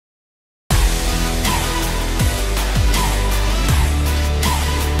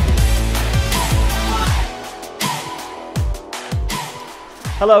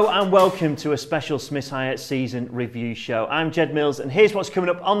Hello and welcome to a special Smiths Hire season review show. I'm Jed Mills and here's what's coming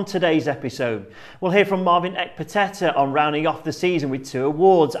up on today's episode. We'll hear from Marvin Ekpateta on rounding off the season with 2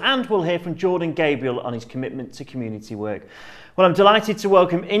 awards, and we'll hear from Jordan Gabriel on his commitment to community work. Well, I'm delighted to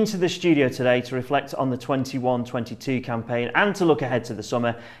welcome into the studio today to reflect on the 21-22 campaign and to look ahead to the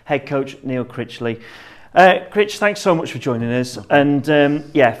summer, head coach Neil Critchley. Critch, thanks so much for joining us. And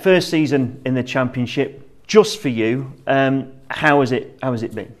first season in the Championship, just for you. How has it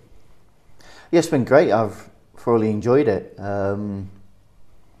been? Yeah, it's been great. I've thoroughly enjoyed it.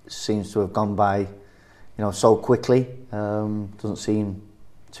 Seems to have gone by, so quickly. Doesn't seem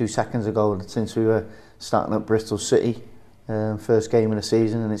 2 seconds ago since we were starting at Bristol City, first game of the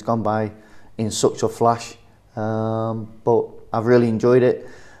season, and it's gone by in such a flash. But I've really enjoyed it.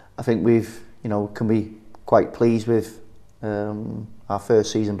 I think we've, can be quite pleased with our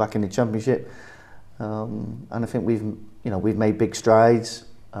first season back in the Championship, and I think we've made big strides.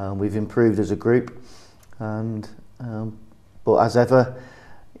 We've improved as a group, and but as ever,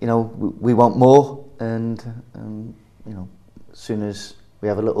 we want more. And as soon as we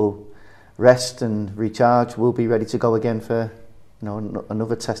have a little rest and recharge, we'll be ready to go again for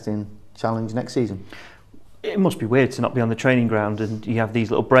another testing challenge next season. It must be weird to not be on the training ground and you have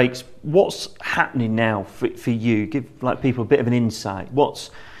these little breaks. What's happening now for you? Give people a bit of an insight. What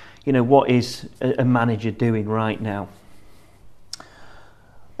is a manager doing right now?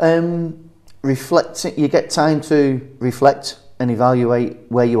 Reflecting. You get time to reflect and evaluate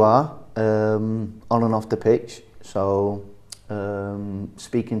where you are on and off the pitch. So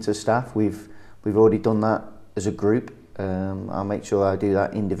speaking to staff, we've already done that as a group. I'll make sure I do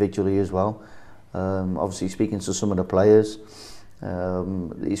that individually as well. Obviously speaking to some of the players,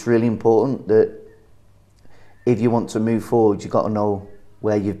 it's really important that if you want to move forward, you've got to know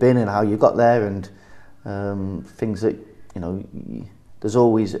where you've been and how you got there, and things that there's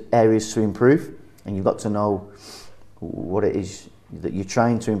always areas to improve, and you've got to know what it is that you're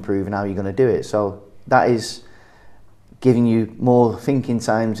trying to improve and how you're going to do it. So that is giving you more thinking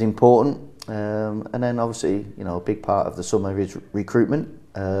time is important, and then obviously a big part of the summer is recruitment.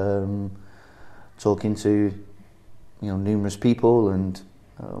 Talking to numerous people, and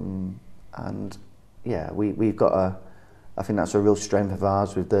we've got I think that's a real strength of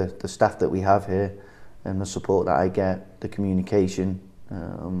ours with the staff that we have here, and the support that I get, the communication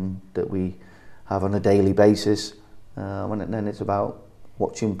that we have on a daily basis, and then it's about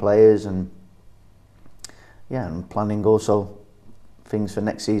watching players and planning also things for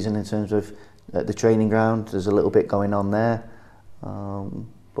next season in terms of the training ground. There's a little bit going on there,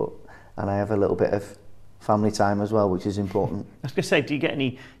 and I have a little bit of family time as well, which is important. I was going to say, do you get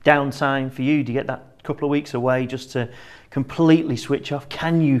any downtime for you? Do you get that couple of weeks away just to completely switch off?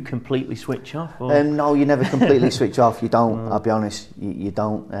 Can you completely switch off? No, you never completely switch off. You don't. I'll be honest. You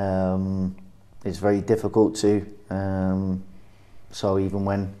don't. It's very difficult to. So even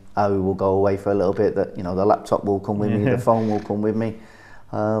when I will go away for a little bit, that the laptop will come with me, the phone will come with me,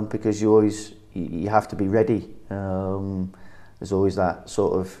 because you have to be ready. There's always that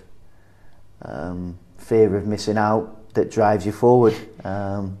sort of fear of missing out that drives you forward,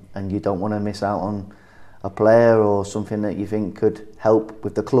 and you don't want to miss out on a player or something that you think could help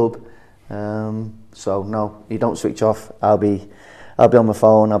with the club. So no, you don't switch off. I'll be on my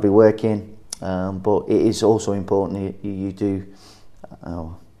phone, I'll be working, but it is also important you do.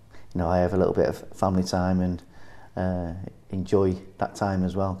 I have a little bit of family time and enjoy that time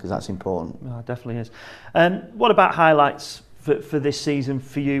as well, because that's important. Oh, it definitely is. What about highlights for this season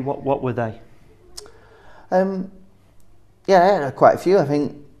for you? What were they? Quite a few. I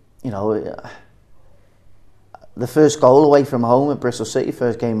think the first goal away from home at Bristol City,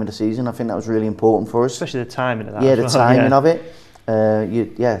 first game of the season, I think that was really important for us. Especially the timing of that. Yeah, the timing of it.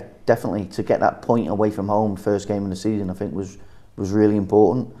 Definitely to get that point away from home, first game of the season, I think was really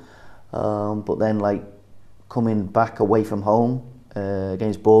important. But then coming back away from home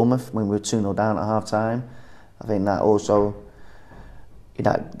against Bournemouth when we were 2-0 down at half time, I think that also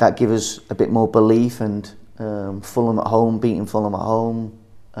that gives us a bit more belief. And Fulham at home, beating Fulham at home,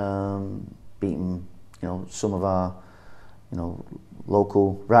 beating some of our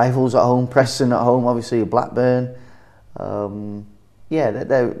local rivals at home, Preston at home, obviously Blackburn.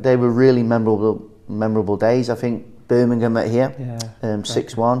 They were really memorable days. I think Birmingham at here,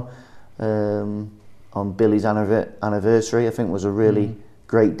 6-1 on Billy's anniversary, I think was a really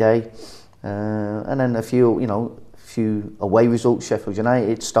great day. And then a few away results: Sheffield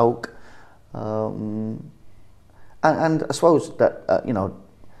United, Stoke, and I suppose that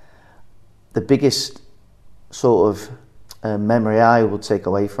the biggest sort of memory I will take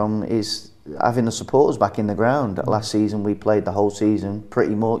away from is having the supporters back in the ground. Last season we played the whole season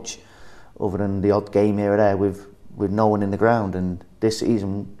pretty much, other than the odd game here or there, with no one in the ground. And this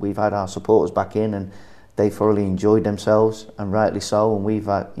season we've had our supporters back in, and they thoroughly enjoyed themselves, and rightly so. And we've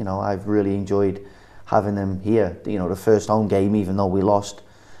had, I've really enjoyed having them here. The first home game, even though we lost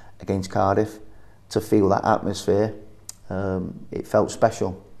against Cardiff, to feel that atmosphere, it felt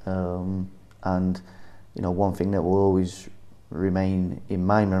special. And one thing that will always remain in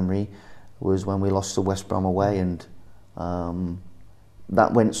my memory was when we lost to West Brom away, and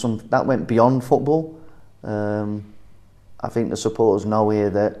that went beyond football. I think the supporters know here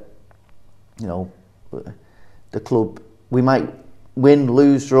that the club, we might win,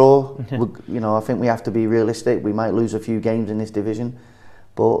 lose, draw. I think we have to be realistic. We might lose a few games in this division,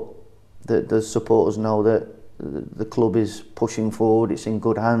 but the supporters know that the club is pushing forward. It's in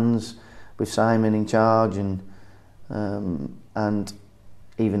good hands with Simon in charge, and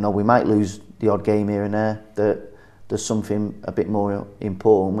even though we might lose the odd game here and there, that there's something a bit more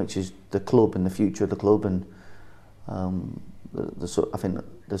important, which is the club and the future of the club. And I think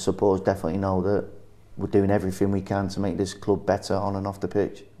the supporters definitely know that we're doing everything we can to make this club better on and off the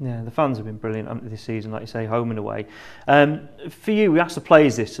pitch. Yeah, the fans have been brilliant this season, like you say, home and away. For you, we asked the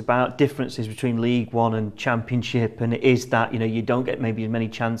players this about differences between League One and Championship, and it is that you don't get maybe as many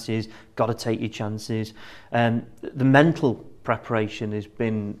chances, got to take your chances. The mental preparation has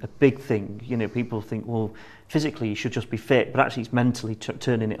been a big thing. People think, well, physically you should just be fit, but actually it's mentally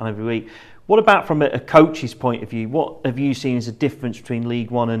turning it on every week. What about from a coach's point of view? What have you seen as a difference between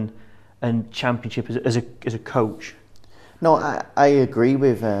League One and Championship as a coach? No, I agree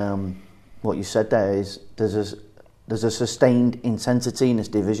with what you said there. Is there's a sustained intensity in this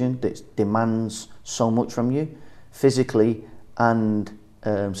division that demands so much from you, physically and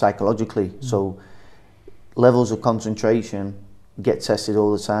psychologically. So levels of concentration get tested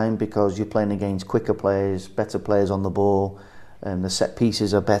all the time because you're playing against quicker players, better players on the ball, and the set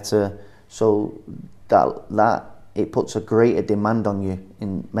pieces are better. So that it puts a greater demand on you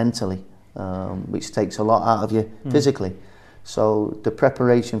mentally, which takes a lot out of you physically. So the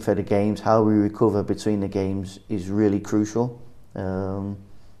preparation for the games, how we recover between the games, is really crucial,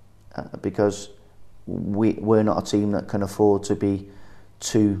 because we're not a team that can afford to be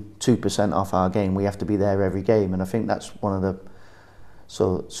 2% off our game. We have to be there every game, and I think that's one of the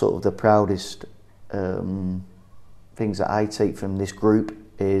sort of the proudest things that I take from this group,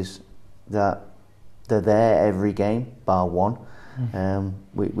 is that they're there every game, bar one.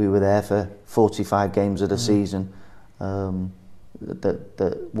 We were there for 45 games of the season. What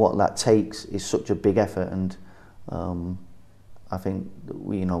that takes is such a big effort, and I think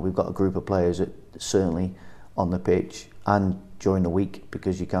we've got a group of players that certainly on the pitch and during the week,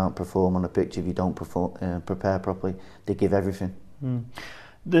 because you can't perform on the pitch if you don't prepare properly. They give everything.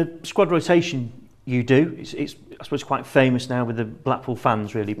 The squad rotation you do, it's I suppose quite famous now with the Blackpool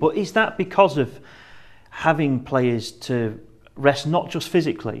fans, really. But is that because of having players to rest, not just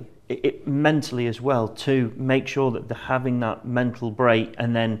physically, it mentally as well, to make sure that they're having that mental break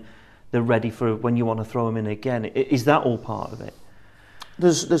and then they're ready for when you want to throw them in again? Is that all part of it?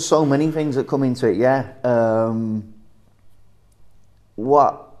 There's so many things that come into it, yeah.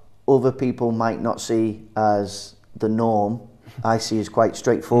 What other people might not see as the norm, I see as quite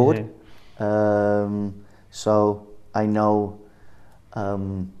straightforward. So I know,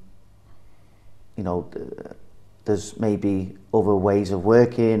 there's maybe other ways of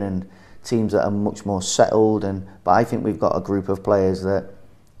working and teams that are much more settled, but I think we've got a group of players that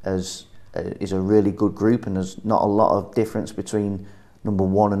is a really good group, and there's not a lot of difference between number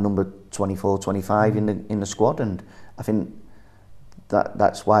 1 and number 24, 25 in the squad, and I think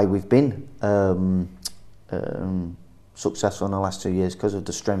that's why we've been successful in the last 2 years, because of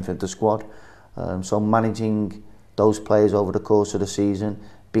the strength of the squad. So managing those players over the course of the season,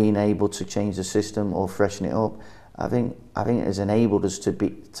 being able to change the system or freshen it up, I think it has enabled us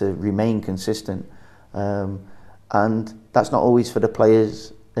to remain consistent, and that's not always for the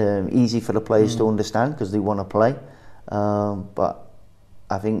players easy for the players to understand, because they want to play, but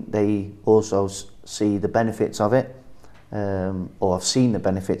I think they also see the benefits of it, or have seen the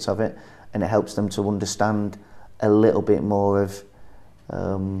benefits of it, and it helps them to understand a little bit more of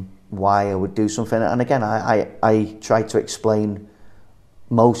why I would do something. And again, I try to explain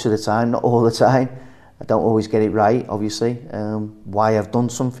most of the time, not all the time. I don't always get it right, obviously, why I've done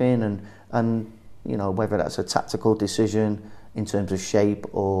something, and whether that's a tactical decision in terms of shape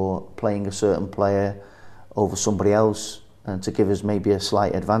or playing a certain player over somebody else, and to give us maybe a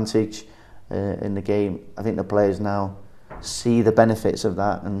slight advantage in the game. I think the players now see the benefits of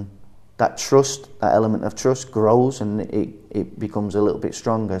that, and that element of trust grows, and it becomes a little bit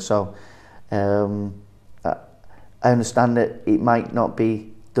stronger. So I understand that it might not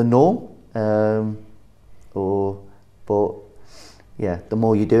be the norm, but yeah, the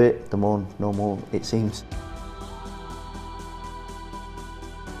more you do it, the more normal it seems.